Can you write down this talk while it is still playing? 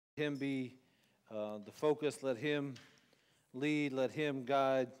Him be the focus. Let Him lead. Let Him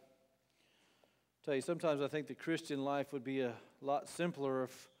guide. I tell you, sometimes I think the Christian life would be a lot simpler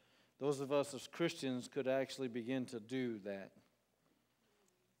if those of us as Christians could actually begin to do that.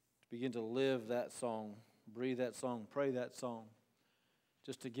 To begin to live that song, breathe that song, pray that song.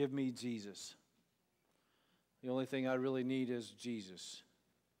 Just to give me Jesus. The only thing I really need is Jesus.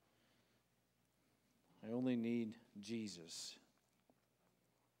 I only need Jesus.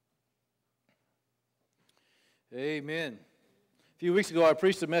 Amen. A few weeks ago, I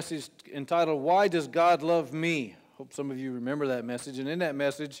preached a message entitled, Why Does God Love Me? Hope some of you remember that message. And in that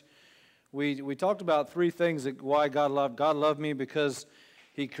message, we talked about three things that why God loved. God loved me because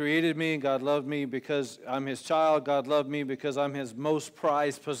He created me. God loved me because I'm His child. God loved me because I'm His most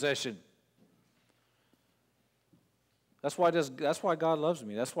prized possession. That's why God loves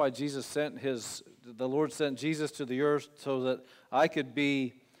me. That's why the Lord sent Jesus to the earth so that I could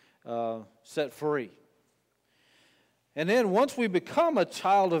be set free. And then once we become a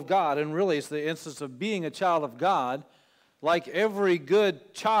child of God, and really it's the instance of being a child of God, like every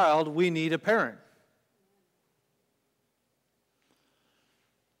good child, we need a parent.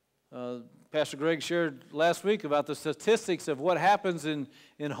 Pastor Greg shared last week about the statistics of what happens in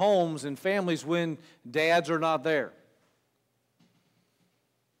homes and families when dads are not there.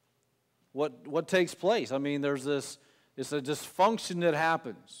 What takes place? I mean, it's a dysfunction that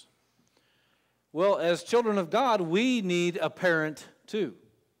happens. Well, as children of God, we need a parent too.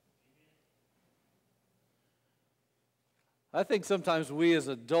 I think sometimes we as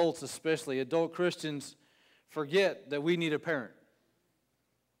adults, especially adult Christians, forget that we need a parent.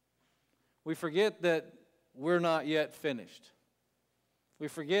 We forget that we're not yet finished. We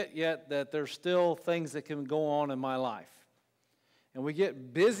forget yet that there's still things that can go on in my life. And we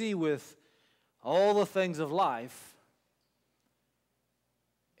get busy with all the things of life,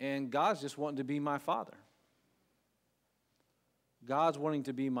 and God's just wanting to be my father. God's wanting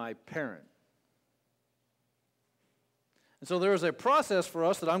to be my parent. And so there is a process for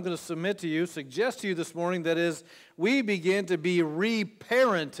us that I'm going to suggest to you this morning, that is, we begin to be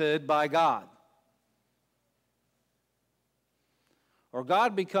reparented by God. Or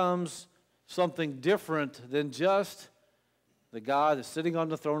God becomes something different than just the God that's sitting on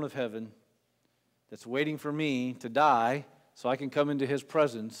the throne of heaven, that's waiting for me to die so I can come into His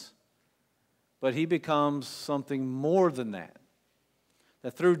presence. But He becomes something more than that.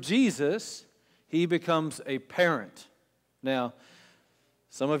 That through Jesus, He becomes a parent. Now,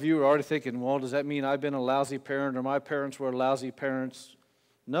 some of you are already thinking, well, does that mean I've been a lousy parent or my parents were lousy parents?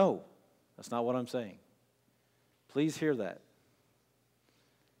 No, that's not what I'm saying. Please hear that.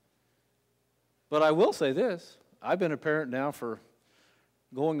 But I will say this. I've been a parent now for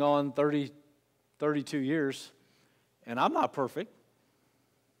going on 32 years, and I'm not perfect.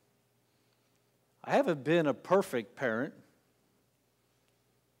 I haven't been a perfect parent.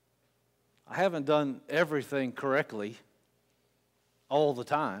 I haven't done everything correctly all the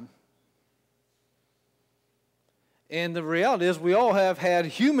time. And the reality is we all have had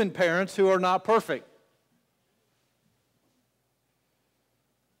human parents who are not perfect.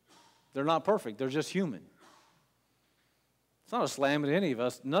 They're not perfect. They're just human. It's not a slam at any of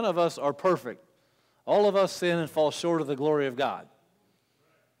us. None of us are perfect. All of us sin and fall short of the glory of God.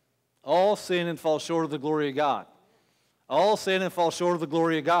 All sin and fall short of the glory of God. All sin and fall short of the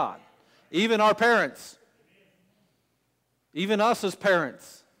glory of God. Even our parents. Even us as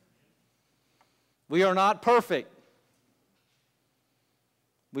parents. We are not perfect.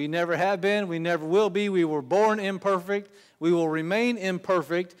 We never have been. We never will be. We were born imperfect. We will remain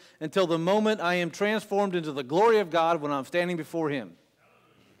imperfect until the moment I am transformed into the glory of God when I'm standing before Him.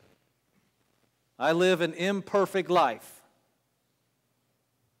 I live an imperfect life.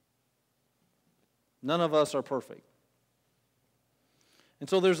 None of us are perfect. And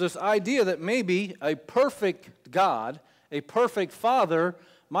so there's this idea that maybe a perfect God, a perfect Father,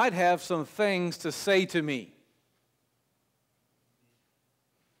 might have some things to say to me.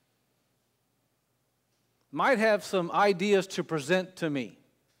 Might have some ideas to present to me.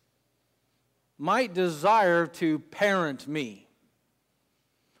 Might desire to parent me.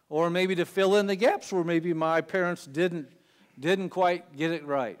 Or maybe to fill in the gaps where maybe my parents didn't quite get it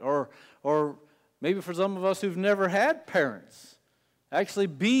right. Or maybe for some of us who've never had parents, actually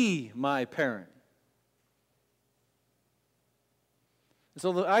be my parent. And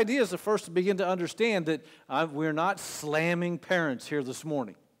so the idea is to first to begin to understand that we're not slamming parents here this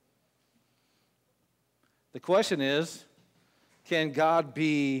morning. The question is, can God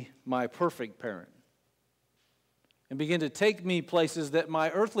be my perfect parent? And begin to take me places that my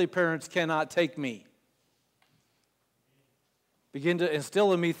earthly parents cannot take me. Begin to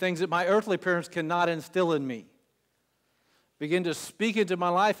instill in me things that my earthly parents cannot instill in me. Begin to speak into my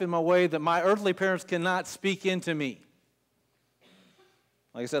life in my way that my earthly parents cannot speak into me.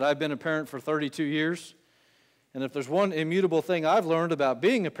 Like I said, I've been a parent for 32 years. And if there's one immutable thing I've learned about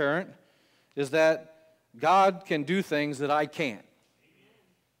being a parent, is that God can do things that I can't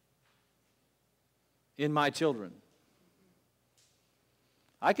in my children.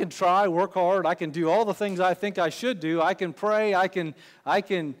 I can try, work hard, I can do all the things I think I should do. I can pray, I can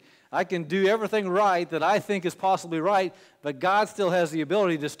do everything right that I think is possibly right, but God still has the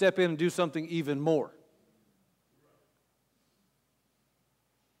ability to step in and do something even more.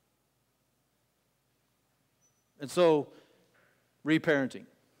 And so, reparenting.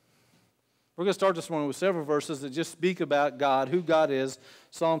 We're going to start this morning with several verses that just speak about God, who God is.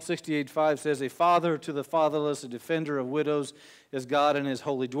 Psalm 68:5 says, "A father to the fatherless, a defender of widows, is God in his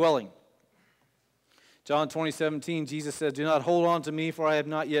holy dwelling." John 20:17, Jesus says, "Do not hold on to me, for I have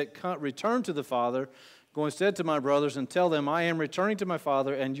not yet returned to the Father. Go instead to my brothers and tell them, I am returning to my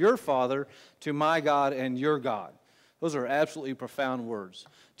Father and your Father, to my God and your God." Those are absolutely profound words.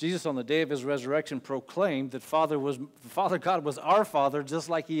 Jesus, on the day of his resurrection, proclaimed that Father God was our Father, just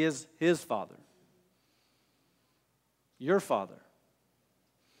like he is his Father. Your Father.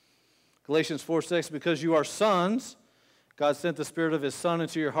 Galatians 4:6, "Because you are sons, God sent the Spirit of his Son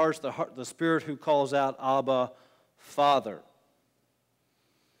into your hearts, the Spirit who calls out, Abba, Father."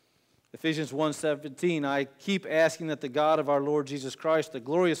 Ephesians 1:17, "I keep asking that the God of our Lord Jesus Christ, the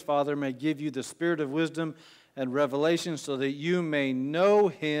glorious Father, may give you the spirit of wisdom and revelation so that you may know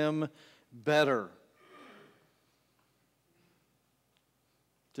him better."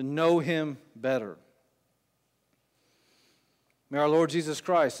 To know him better. May our Lord Jesus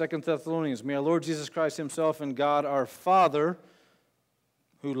Christ, 2 Thessalonians, may our Lord Jesus Christ himself and God our Father,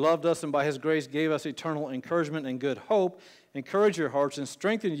 who loved us and by his grace gave us eternal encouragement and good hope, encourage your hearts and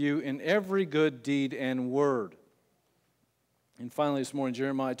strengthen you in every good deed and word. And finally this morning,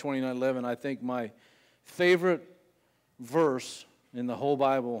 Jeremiah 29:11, I think my favorite verse in the whole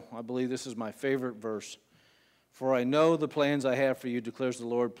Bible. I believe this is my favorite verse. "For I know the plans I have for you, declares the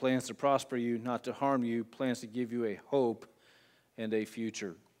Lord, plans to prosper you, not to harm you, plans to give you a hope and a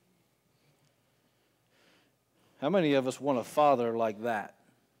future." How many of us want a father like that?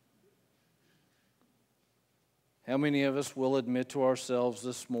 How many of us will admit to ourselves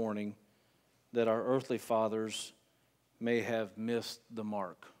this morning that our earthly fathers may have missed the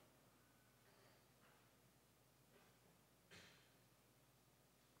mark?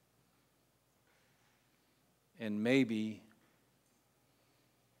 And maybe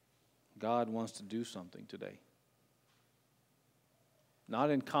God wants to do something today. Not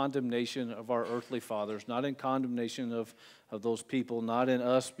in condemnation of our earthly fathers, not in condemnation of those people, not in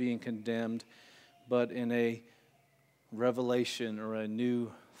us being condemned, but in a revelation or a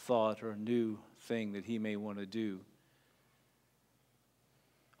new thought or a new thing that he may want to do.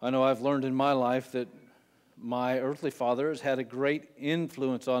 I know I've learned in my life that my earthly father has had a great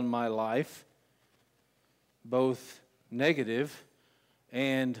influence on my life, both negative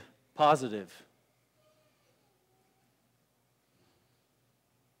and positive.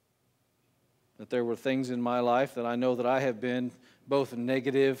 That there were things in my life that I know that I have been both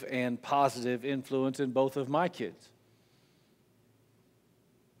negative and positive influence in both of my kids.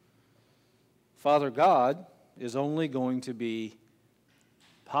 Father God is only going to be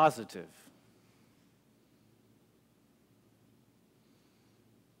positive.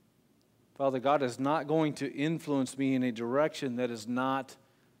 Father God is not going to influence me in a direction that is not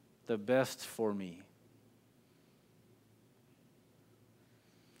the best for me.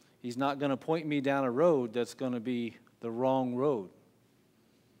 He's not going to point me down a road that's going to be the wrong road.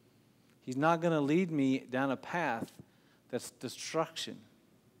 He's not going to lead me down a path that's destruction.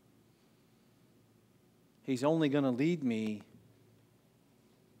 He's only going to lead me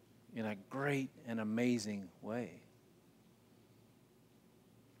in a great and amazing way.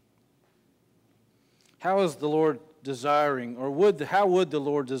 How is the Lord desiring, or how would the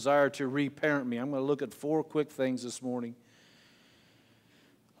Lord desire to reparent me? I'm going to look at 4 quick things this morning.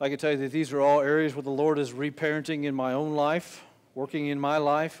 I can tell you that these are all areas where the Lord is reparenting in my own life, working in my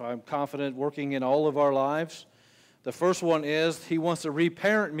life. I'm confident working in all of our lives. The first one is he wants to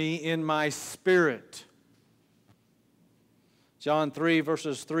reparent me in my spirit. John 3,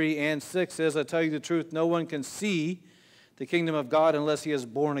 verses 3 and 6 says, "I tell you the truth, no one can see the kingdom of God unless he is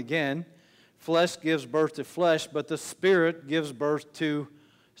born again. Flesh gives birth to flesh, but the Spirit gives birth to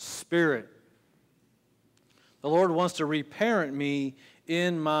spirit." The Lord wants to reparent me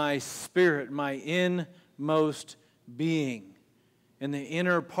in my spirit, my inmost being, in the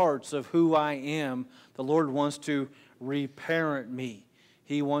inner parts of who I am. The Lord wants to reparent me.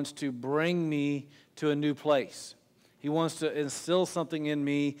 He wants to bring me to a new place. He wants to instill something in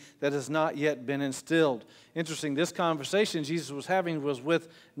me that has not yet been instilled. Interesting, this conversation Jesus was having was with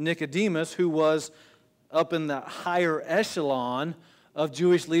Nicodemus, who was up in the higher echelon of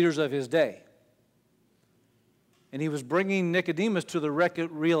Jewish leaders of his day. And he was bringing Nicodemus to the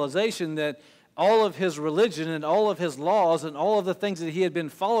realization that all of his religion and all of his laws and all of the things that he had been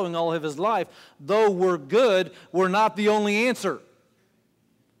following all of his life, though were good, were not the only answer.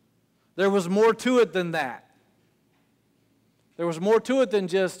 There was more to it than that. There was more to it than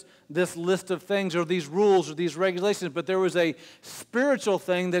just this list of things or these rules or these regulations, but there was a spiritual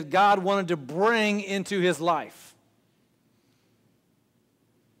thing that God wanted to bring into his life.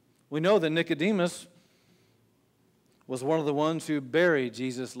 We know that Nicodemus was one of the ones who buried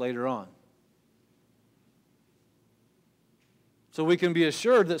Jesus later on. So we can be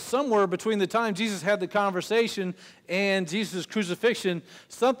assured that somewhere between the time Jesus had the conversation and Jesus' crucifixion,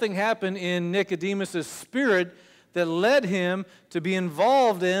 something happened in Nicodemus' spirit that led him to be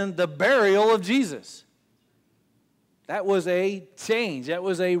involved in the burial of Jesus. That was a change. That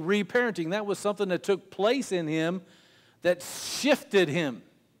was a reparenting. That was something that took place in him that shifted him,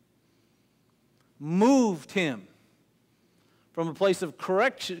 moved him from a place of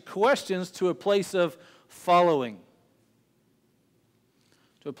questions to a place of following,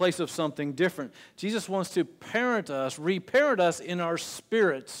 to a place of something different. Jesus wants to parent us, reparent us in our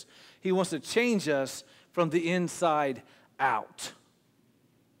spirits. He wants to change us from the inside out,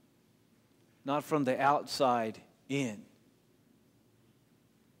 not from the outside in.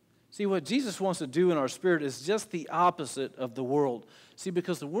 See, what Jesus wants to do in our spirit is just the opposite of the world. See,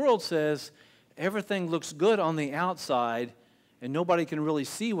 because the world says everything looks good on the outside and nobody can really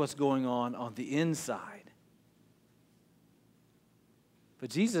see what's going on the inside. But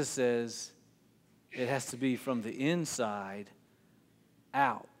Jesus says it has to be from the inside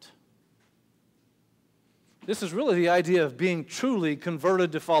out. This is really the idea of being truly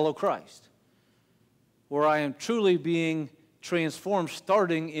converted to follow Christ, where I am truly being transformed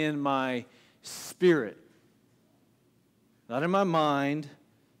starting in my spirit. Not in my mind,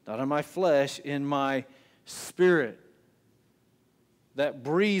 not in my flesh, in my spirit. That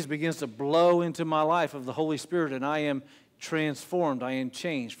breeze begins to blow into my life of the Holy Spirit, and I am transformed. I am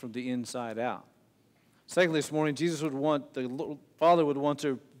changed from the inside out. Secondly, this morning, the Father would want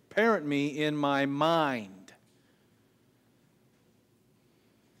to parent me in my mind.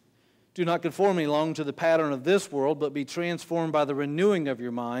 Do not conform any longer to the pattern of this world, but be transformed by the renewing of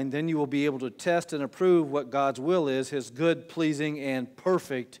your mind. Then you will be able to test and approve what God's will is, his good, pleasing, and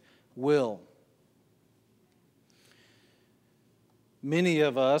perfect will. Many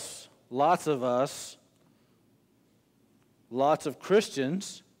of us, lots of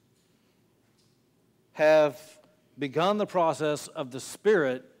Christians have begun the process of the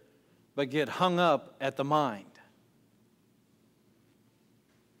Spirit, but get hung up at the mind.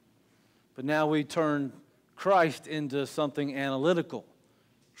 But now we turn Christ into something analytical,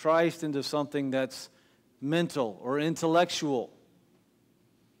 Christ into something that's mental or intellectual.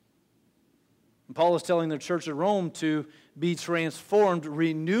 And Paul is telling the church at Rome to be transformed,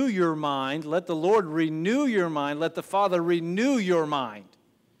 renew your mind, let the Lord renew your mind, let the Father renew your mind,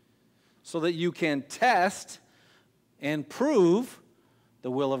 so that you can test and prove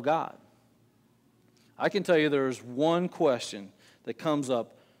the will of God. I can tell you there's one question that comes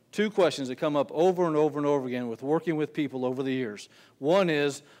up, two questions that come up over and over and over again with working with people over the years. One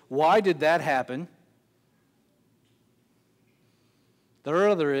is, why did that happen? The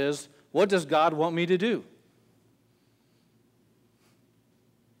other is, what does God want me to do?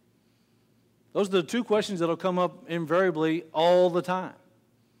 Those are the two questions that will come up invariably all the time.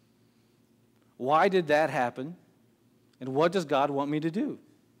 Why did that happen? And what does God want me to do?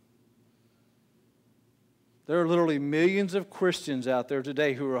 There are literally millions of Christians out there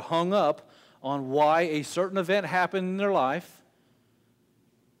today who are hung up on why a certain event happened in their life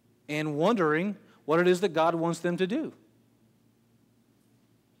and wondering what it is that God wants them to do.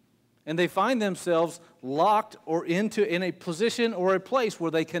 And they find themselves locked or in a position or a place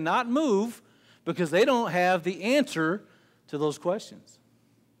where they cannot move because they don't have the answer to those questions.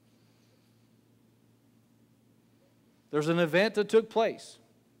 There's an event that took place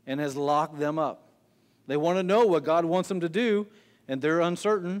and has locked them up. They want to know what God wants them to do, and they're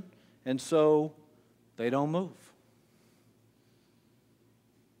uncertain, and so they don't move.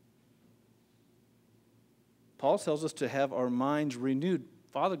 Paul tells us to have our minds renewed.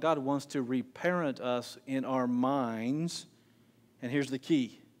 Father God wants to reparent us in our minds, and here's the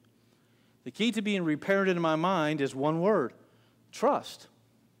key. The key to being reparented in my mind is one word: trust.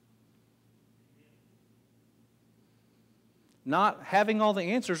 not having all the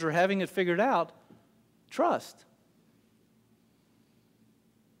answers or having it figured out. Trust.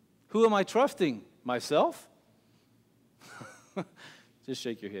 Who am I trusting? Myself? Just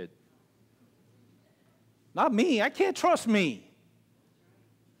shake your head. Not me. I can't trust me.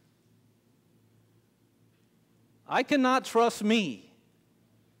 I cannot trust me.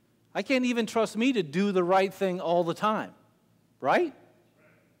 I can't even trust me to do the right thing all the time. Right?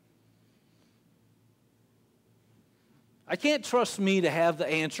 I can't trust me to have the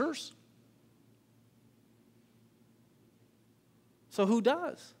answers. So who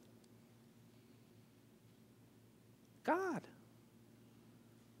does? God.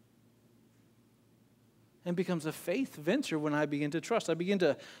 And becomes a faith venture when I begin to trust.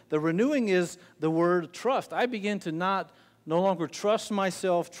 The renewing is the word trust. I begin to no longer trust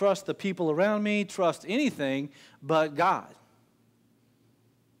myself, trust the people around me, trust anything but God.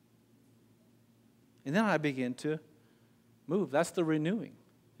 And then I begin to move. That's the renewing,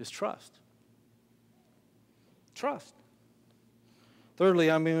 is trust. Trust.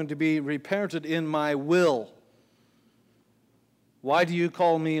 Thirdly, I'm going to be reparented in my will. Why do you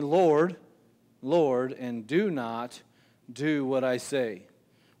call me Lord, Lord, and do not do what I say?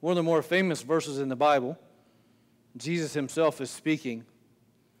 One of the more famous verses in the Bible, Jesus himself is speaking.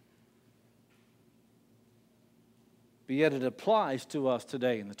 But yet it applies to us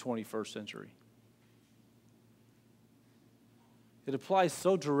today in the 21st century. It applies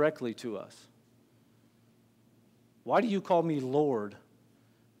so directly to us. Why do you call me Lord,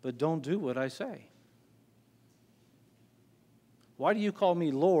 but don't do what I say? Why do you call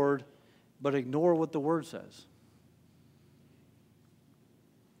me Lord, but ignore what the Word says?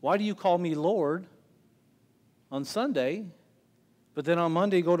 Why do you call me Lord on Sunday, but then on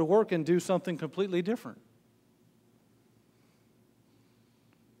Monday go to work and do something completely different?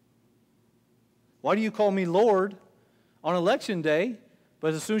 Why do you call me Lord on election day,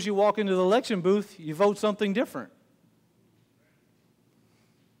 but as soon as you walk into the election booth, you vote something different?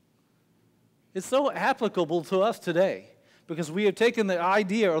 It's so applicable to us today because we have taken the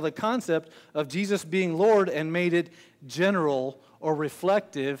idea or the concept of Jesus being Lord and made it general or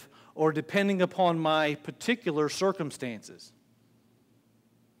reflective or depending upon my particular circumstances.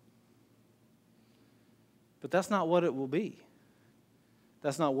 But that's not what it will be.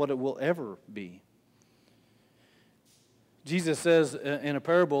 That's not what it will ever be. Jesus says in a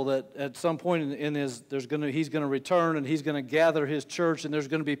parable that at some point he's going to return and he's going to gather his church, and there's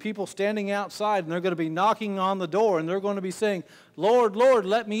going to be people standing outside and they're going to be knocking on the door and they're going to be saying, Lord, Lord,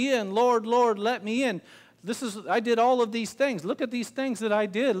 let me in. Lord, Lord, let me in. I did all of these things. Look at these things that I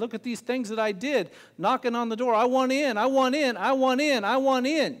did. Look at these things that I did. Knocking on the door. I want in. I want in. I want in. I want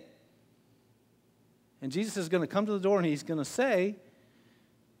in. And Jesus is going to come to the door and he's going to say,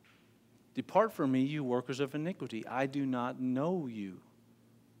 depart from me, you workers of iniquity. I do not know you.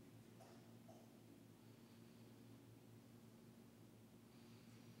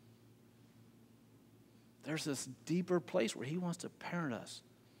 There's this deeper place where he wants to parent us.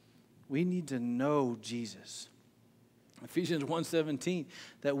 We need to know Jesus. Ephesians 1:17,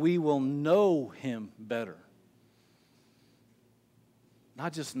 that we will know him better.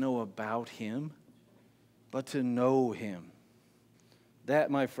 Not just know about him, but to know him.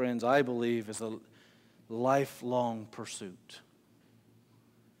 That, my friends, I believe is a lifelong pursuit.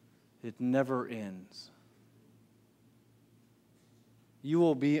 It never ends. You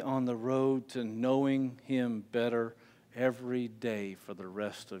will be on the road to knowing him better every day for the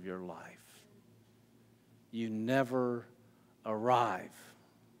rest of your life. You never arrive.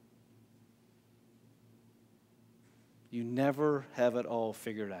 You never have it all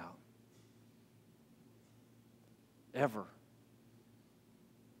figured out. Ever.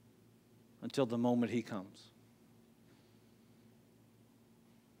 Until the moment he comes.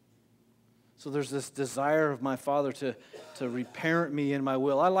 So there's this desire of my Father to reparent me in my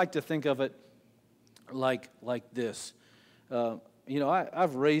will. I like to think of it like this.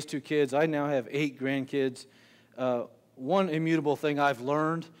 I've raised 2 kids. I now have 8 grandkids. One immutable thing I've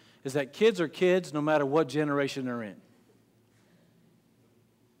learned is that kids are kids no matter what generation they're in.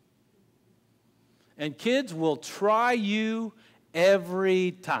 And kids will try you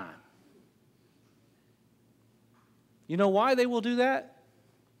every time. You know why they will do that?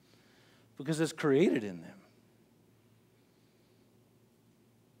 Because it's created in them.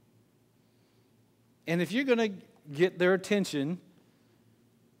 And if you're going to get their attention,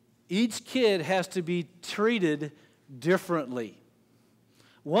 each kid has to be treated differently.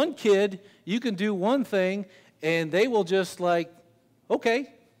 One kid, you can do one thing, and they will just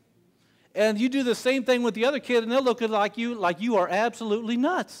okay. And you do the same thing with the other kid, and they'll look at you are absolutely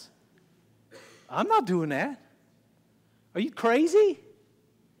nuts. I'm not doing that. Are you crazy?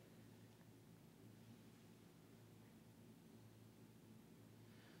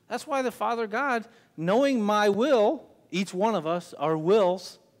 That's why the Father God, knowing my will, each one of us, our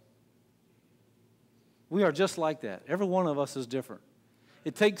wills, we are just like that. Every one of us is different.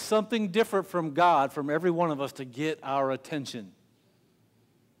 It takes something different from God, from every one of us, to get our attention.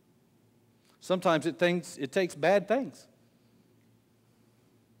 Sometimes it takes bad things.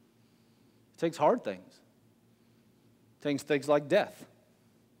 It takes hard things. It takes things like death,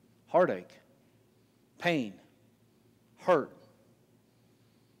 heartache, pain, hurt,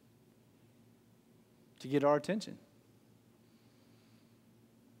 to get our attention.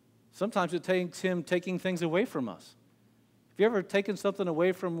 Sometimes it takes Him taking things away from us. Have you ever taken something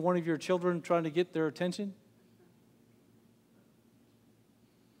away from one of your children trying to get their attention?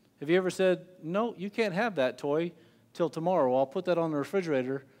 Have you ever said, no, you can't have that toy till tomorrow. I'll put that on the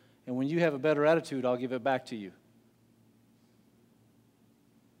refrigerator, and when you have a better attitude, I'll give it back to you.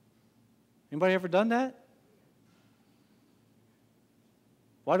 Anybody ever done that?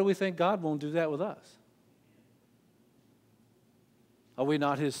 Why do we think God won't do that with us? Are we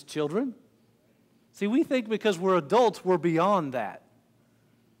not His children? See, we think because we're adults, we're beyond that.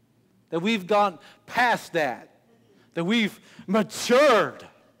 That we've gone past that. That we've matured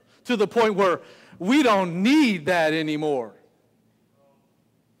to the point where we don't need that anymore.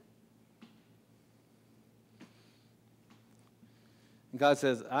 And God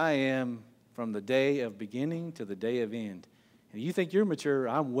says, I am from the day of beginning to the day of end. And you think you're mature,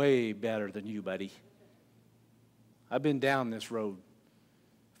 I'm way better than you, buddy. I've been down this road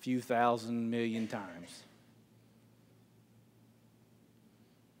a few thousand million times.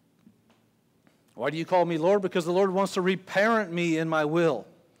 Why do you call me Lord? Because the Lord wants to reparent me in my will.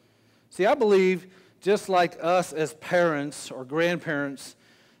 See, I believe just like us as parents or grandparents,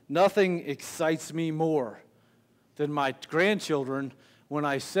 nothing excites me more than my grandchildren when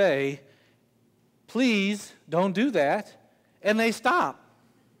I say, please don't do that, and they stop.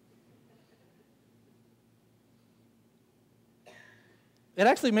 It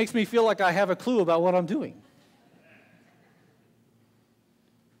actually makes me feel like I have a clue about what I'm doing.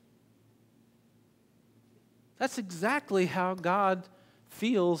 That's exactly how God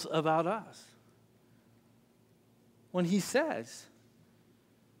feels about us. When He says,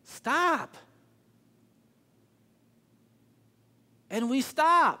 stop. And we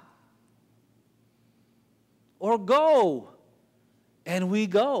stop. Or go. And we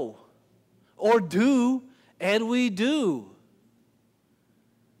go. Or do. And we do.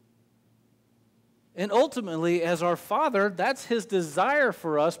 And ultimately, as our Father, that's His desire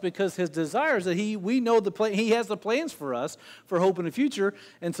for us, because His desire is that we know He has the plans for us for hope in the future.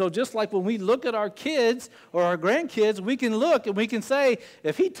 And so just like when we look at our kids or our grandkids, we can look and we can say,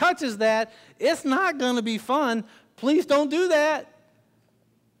 if He touches that, it's not going to be fun. Please don't do that.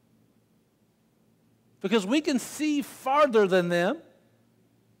 Because we can see farther than them.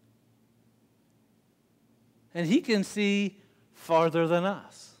 And He can see farther than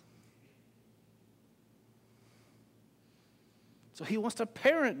us. So He wants to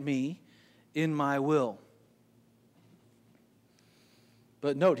parent me in my will.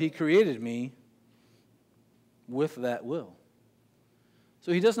 But note, He created me with that will.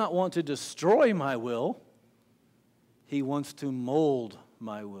 So He does not want to destroy my will. He wants to mold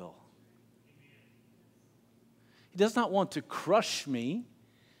my will. He does not want to crush me.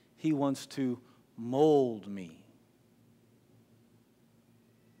 He wants to mold me.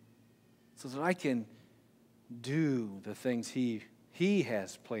 So that I can do the things He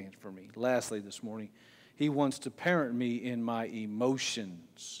has planned for me. Lastly, this morning, He wants to parent me in my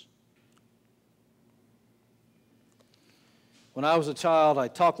emotions. When I was a child, I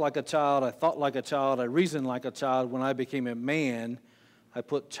talked like a child, I thought like a child, I reasoned like a child. When I became a man, I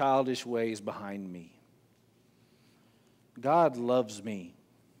put childish ways behind me. God loves me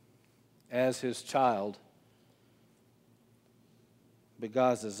as His child, but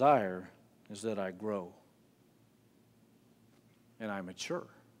God's desire is that I grow and I mature.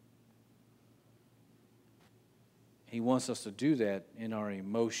 He wants us to do that in our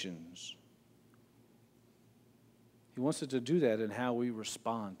emotions. He wants us to do that in how we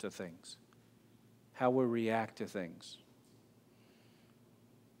respond to things, how we react to things,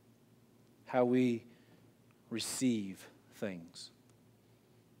 how we receive things.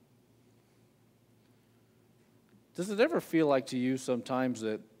 Does it ever feel like to you sometimes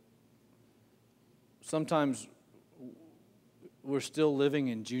that sometimes we're still living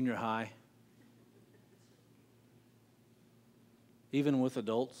in junior high, even with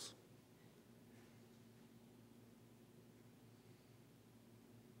adults?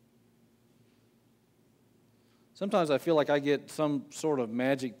 Sometimes I feel like I get some sort of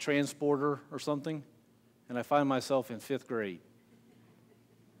magic transporter or something, and I find myself in 5th grade.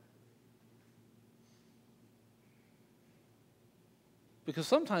 Because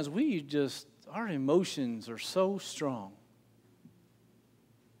sometimes our emotions are so strong.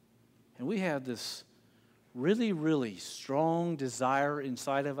 And we have this really, really strong desire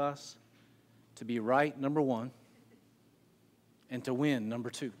inside of us to be right, number one, and to win,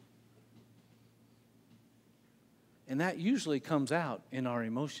 number two. And that usually comes out in our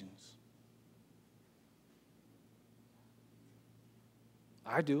emotions.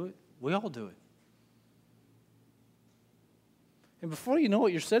 I do it. We all do it. And before you know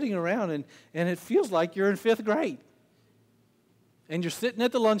it, you're sitting around and it feels like you're in 5th grade. And you're sitting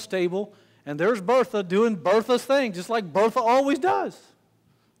at the lunch table, and there's Bertha doing Bertha's thing, just like Bertha always does.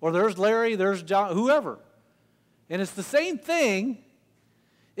 Or there's Larry, there's John, whoever. And it's the same thing.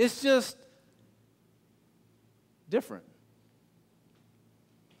 It's just different.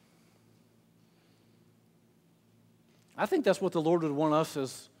 I think that's what the Lord would want us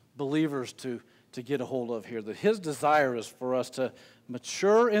as believers to get a hold of here, that His desire is for us to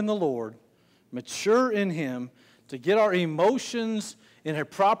mature in the Lord, mature in Him, to get our emotions in a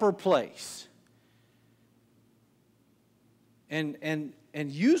proper place, and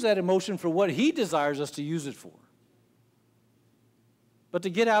use that emotion for what He desires us to use it for. But to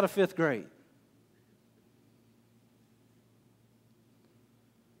get out of 5th grade,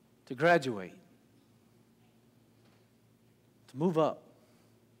 to graduate, to move up.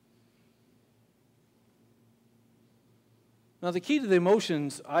 Now, the key to the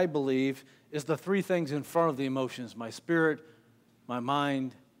emotions, I believe, is the 3 things in front of the emotions: my spirit, my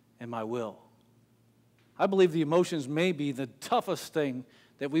mind, and my will. I believe the emotions may be the toughest thing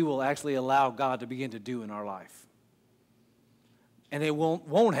that we will actually allow God to begin to do in our life. And it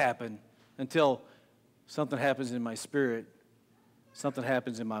won't happen until something happens in my spirit, something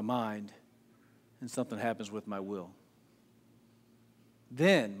happens in my mind, and something happens with my will.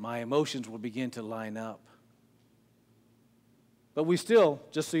 Then my emotions will begin to line up. But we still,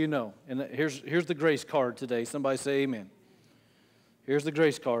 just so you know, and here's the grace card today. Somebody say amen. Here's the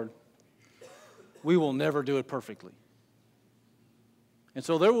grace card. We will never do it perfectly. And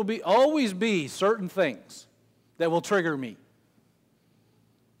so there will always be certain things that will trigger me.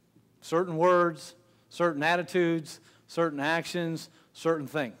 Certain words, certain attitudes, certain actions, certain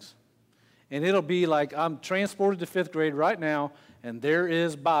things. And it'll be like I'm transported to 5th grade right now, and there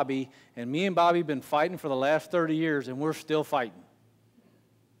is Bobby, and me and Bobby have been fighting for the last 30 years, and we're still fighting.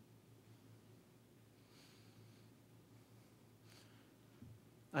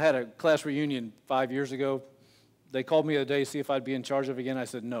 I had a class reunion 5 years ago. They called me the other day to see if I'd be in charge of it again. I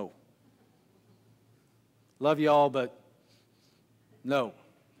said no. Love you all, but no.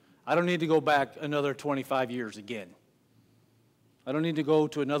 I don't need to go back another 25 years again. I don't need to go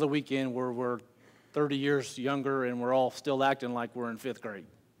to another weekend where we're 30 years younger and we're all still acting like we're in 5th grade.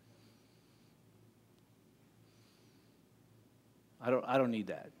 I don't need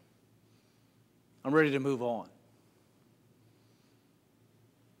that. I'm ready to move on.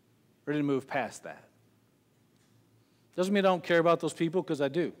 Ready to move past that. Doesn't mean I don't care about those people, because I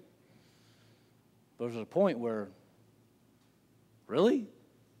do. But there's a point where, really?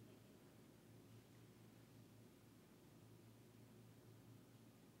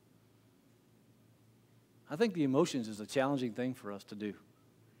 I think the emotions is a challenging thing for us to do.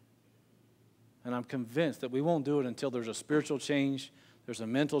 And I'm convinced that we won't do it until there's a spiritual change, there's a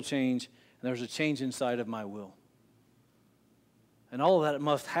mental change, and there's a change inside of my will. And all of that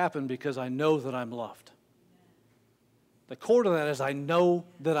must happen because I know that I'm loved. The core to that is I know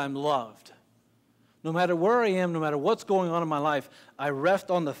that I'm loved. No matter where I am, no matter what's going on in my life, I rest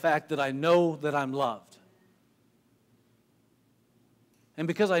on the fact that I know that I'm loved. And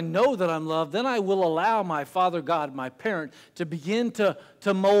because I know that I'm loved, then I will allow my Father God, my parent, to begin to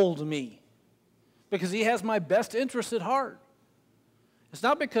mold me. Because He has my best interest at heart. It's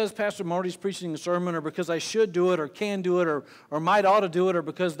not because Pastor Marty's preaching a sermon, or because I should do it, or can do it, or might ought to do it, or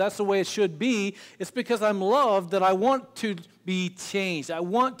because that's the way it should be. It's because I'm loved that I want to be changed. I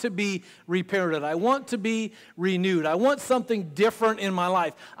want to be reparented. I want to be renewed. I want something different in my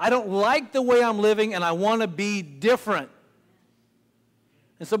life. I don't like the way I'm living, and I want to be different.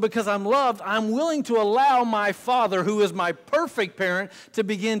 And so because I'm loved, I'm willing to allow my Father, who is my perfect parent, to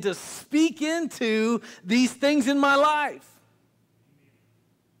begin to speak into these things in my life.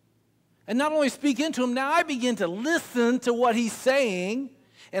 And not only speak into Him, now I begin to listen to what He's saying,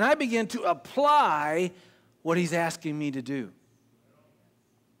 and I begin to apply what He's asking me to do.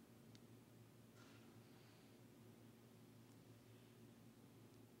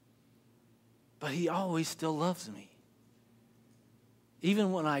 But he always still loves me.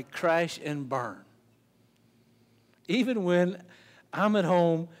 Even when I crash and burn. Even when I'm at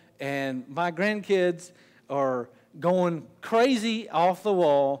home and my grandkids are going crazy off the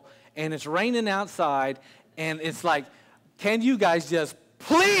wall and it's raining outside and it's like, can you guys just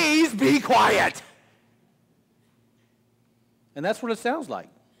please be quiet? And that's what it sounds like.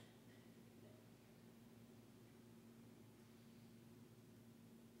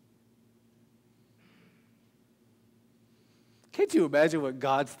 Can't you imagine what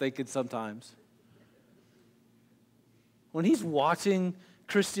God's thinking sometimes? When he's watching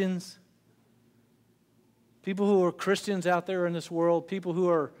Christians, people who are Christians out there in this world, people who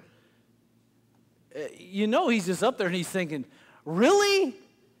are, he's just up there and he's thinking, really?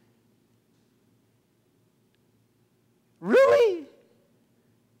 Really?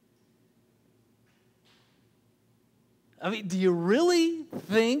 I mean, do you really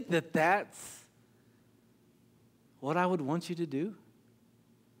think that that's what I would want you to do?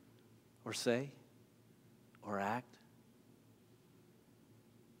 Or say? Or act?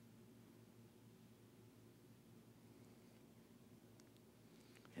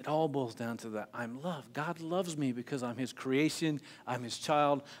 It all boils down to that I'm loved. God loves me because I'm his creation, I'm his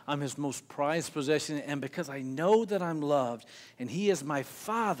child, I'm his most prized possession, and because I know that I'm loved and he is my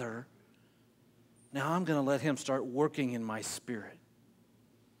Father, now I'm going to let him start working in my spirit.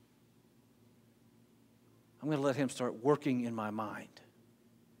 I'm going to let him start working in my mind.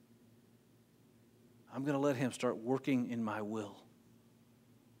 I'm going to let him start working in my will.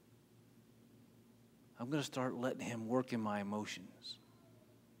 I'm going to start letting him work in my emotions.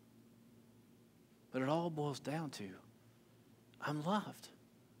 But it all boils down to, I'm loved.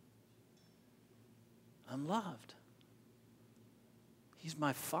 I'm loved. He's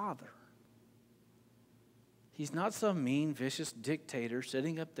my Father. He's not some mean, vicious dictator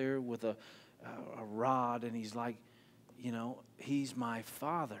sitting up there with a rod and he's like, he's my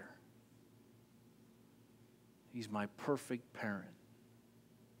Father. He's my perfect parent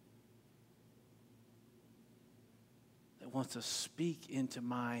that wants to speak into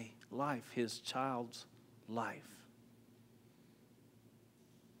my life, his child's life.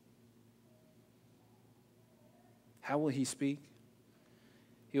 How will he speak?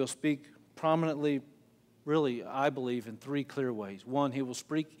 He will speak prominently, really, I believe, in three clear ways. One, he will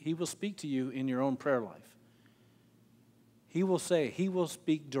speak to you in your own prayer life. He will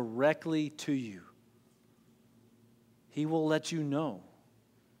speak directly to you. He will let you know,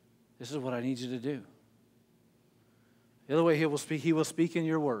 this is what I need you to do. The other way he will speak in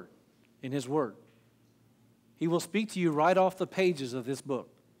your word, in his word. He will speak to you right off the pages of this book.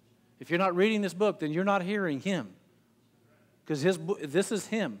 If you're not reading this book, then you're not hearing him. Because this is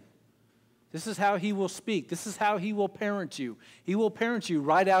him. This is how he will speak. This is how he will parent you. He will parent you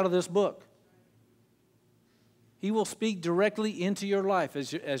right out of this book. He will speak directly into your life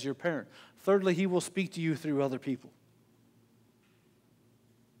as your parent. Thirdly, he will speak to you through other people.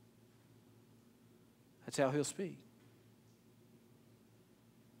 That's how he'll speak.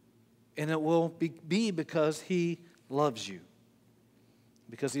 And it will be because he loves you.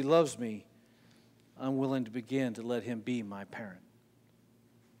 Because he loves me, I'm willing to begin to let him be my parent.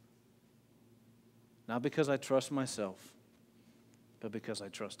 Not because I trust myself, but because I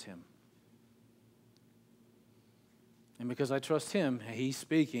trust him. And because I trust him, he's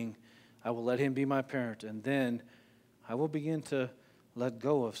speaking, I will let him be my parent. And then I will begin to let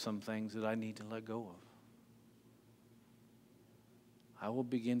go of some things that I need to let go of. I will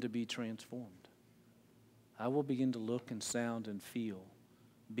begin to be transformed. I will begin to look and sound and feel,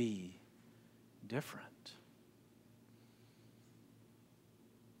 be different.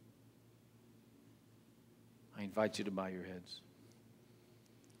 I invite you to bow your heads.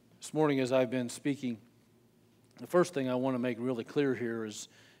 This morning as I've been speaking, the first thing I want to make really clear here is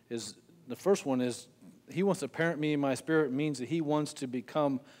the first one is he wants to parent me in my spirit means that he wants to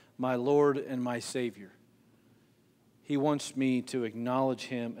become my Lord and my Savior. He wants me to acknowledge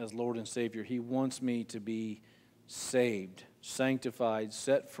him as Lord and Savior. He wants me to be saved, sanctified,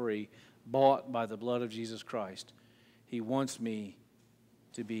 set free, bought by the blood of Jesus Christ. He wants me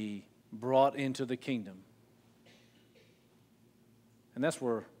to be brought into the kingdom. And that's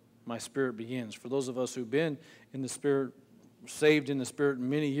where my spirit begins. For those of us who've been in the Spirit, saved in the Spirit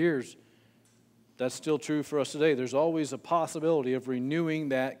many years, that's still true for us today. There's always a possibility of renewing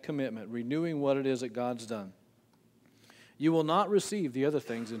that commitment, renewing what it is that God's done. You will not receive the other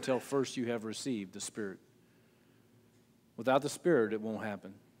things until first you have received the Spirit. Without the Spirit, it won't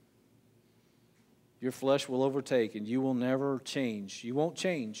happen. Your flesh will overtake and you will never change. You won't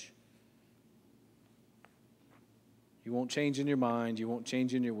change. You won't change in your mind, you won't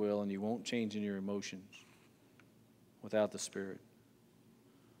change in your will, and you won't change in your emotions without the Spirit.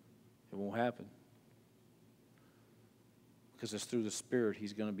 It won't happen. Because it's through the Spirit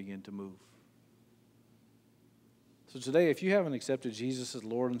He's going to begin to move. So today, if you haven't accepted Jesus as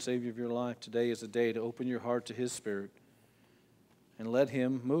Lord and Savior of your life, today is the day to open your heart to His Spirit and let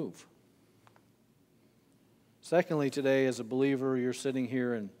Him move. Secondly, today, as a believer, you're sitting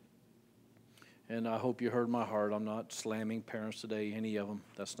here, and I hope you heard my heart. I'm not slamming parents today, any of them.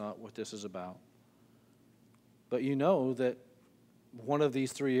 That's not what this is about. But you know that one of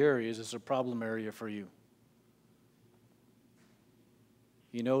these three areas is a problem area for you.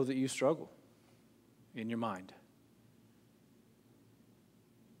 You know that you struggle in your mind.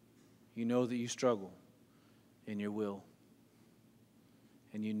 You know that you struggle in your will.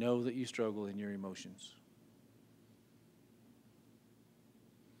 And you know that you struggle in your emotions.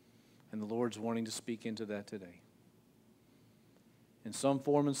 And the Lord's wanting to speak into that today. In some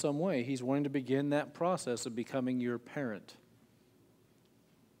form, in some way, He's wanting to begin that process of becoming your parent.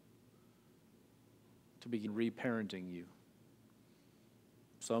 To begin reparenting you.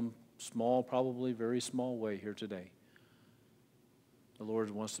 Some small, probably very small way here today. The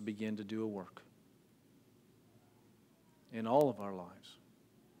Lord wants to begin to do a work. In all of our lives.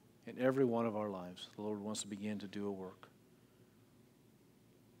 In every one of our lives, the Lord wants to begin to do a work.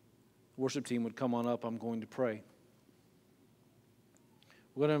 The worship team would come on up. I'm going to pray.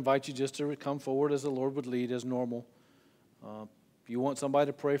 We're going to invite you just to come forward as the Lord would lead, as normal. If you want somebody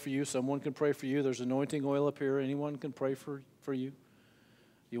to pray for you, someone can pray for you. There's anointing oil up here. Anyone can pray for you.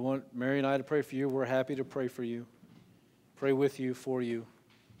 You want Marion and I to pray for you, we're happy to pray for you. Pray with you, for you.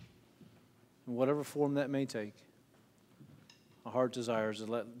 In whatever form that may take. Our heart desires to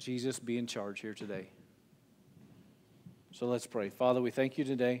let Jesus be in charge here today. So let's pray. Father, we thank you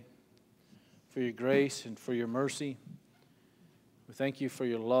today for your grace and for your mercy. We thank you for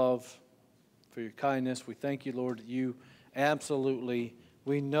your love, for your kindness. We thank you, Lord, that you absolutely,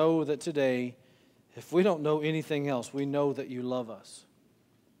 we know that today, if we don't know anything else, we know that you love us.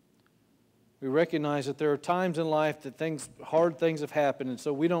 We recognize that there are times in life that hard things have happened, and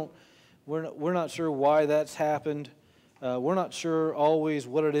so we're not sure why that's happened. We're not sure always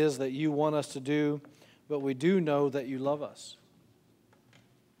what it is that you want us to do, but we do know that you love us.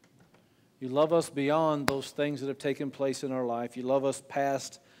 You love us beyond those things that have taken place in our life. You love us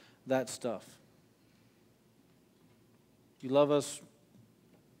past that stuff. You love us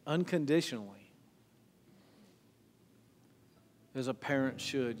unconditionally. As a parent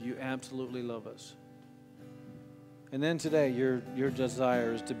should. You absolutely love us. And then today, your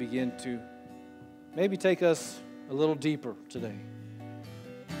desire is to begin to maybe take us a little deeper today.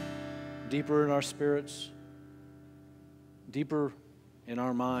 Deeper in our spirits. Deeper in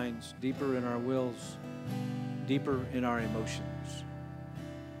our minds. Deeper in our wills. Deeper in our emotions.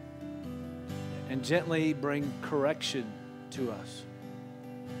 And gently bring correction to us.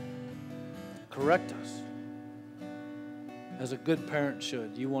 Correct us. As a good parent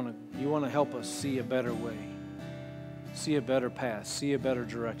should. You want to help us see a better way. See a better path. See a better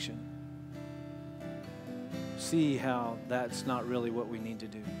direction. See how that's not really what we need to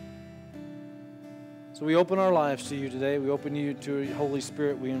do. So we open our lives to you today. We open you to Holy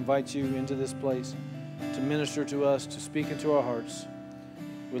Spirit. We invite you into this place to minister to us, to speak into our hearts.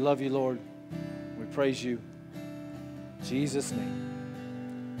 We love you, Lord. We praise you. In Jesus' name.